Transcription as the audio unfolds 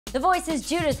The Voice's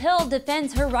Judith Hill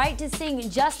defends her right to sing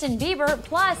Justin Bieber,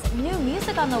 plus new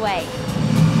music on the way.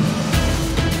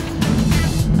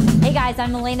 Hey guys,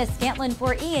 I'm Elena Scantlin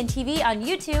for ENTV on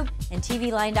YouTube, and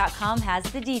TVLine.com has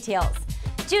the details.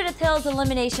 Judith Hill's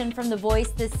elimination from The Voice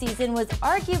this season was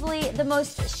arguably the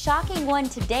most shocking one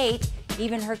to date.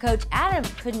 Even her coach Adam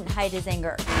couldn't hide his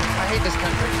anger. I hate this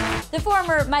country. The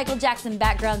former Michael Jackson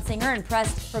background singer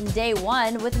impressed from day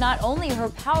one with not only her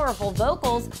powerful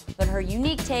vocals, but her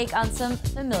unique take on some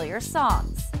familiar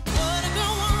songs.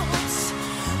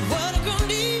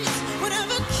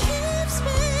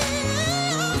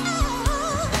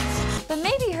 But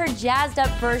maybe her jazzed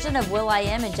up version of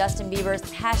will.i.am and Justin Bieber's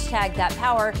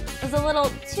 #ThatPower was a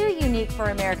little too unique for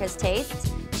America's taste.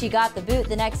 She got the boot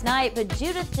the next night, but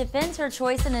Judith defends her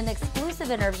choice in an exclusive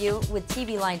interview with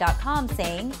TVLine.com,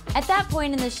 saying, "At that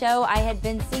point in the show, I had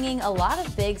been singing a lot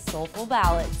of big soulful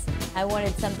ballads. I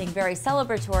wanted something very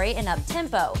celebratory and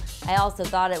up-tempo. I also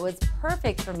thought it was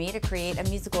perfect for me to create a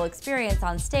musical experience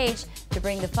on stage to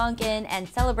bring the funk in and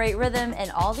celebrate rhythm and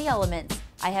all the elements.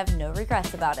 I have no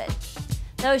regrets about it."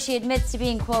 Though she admits to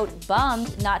being, quote,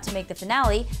 bummed not to make the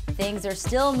finale, things are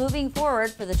still moving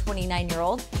forward for the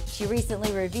 29-year-old. She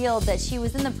recently revealed that she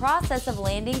was in the process of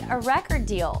landing a record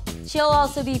deal. She'll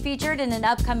also be featured in an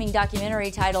upcoming documentary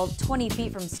titled 20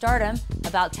 Feet from Stardom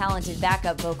about talented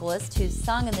backup vocalists who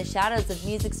sung in the shadows of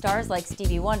music stars like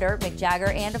Stevie Wonder, Mick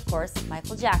Jagger, and of course,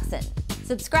 Michael Jackson.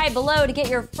 Subscribe below to get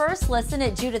your first listen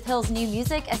at Judith Hill's new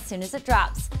music as soon as it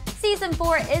drops. Season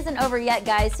 4 isn't over yet,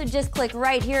 guys, so just click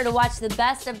right here to watch the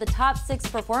best of the top 6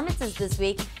 performances this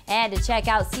week and to check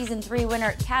out Season 3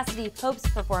 winner Cassidy Pope's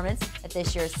performance at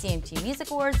this year's CMT Music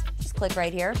Awards. Just click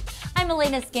right here. I'm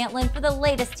Elena Scantlin. For the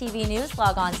latest TV news,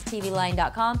 log on to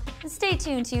TVLine.com and stay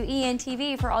tuned to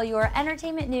ENTV for all your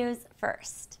entertainment news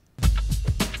first.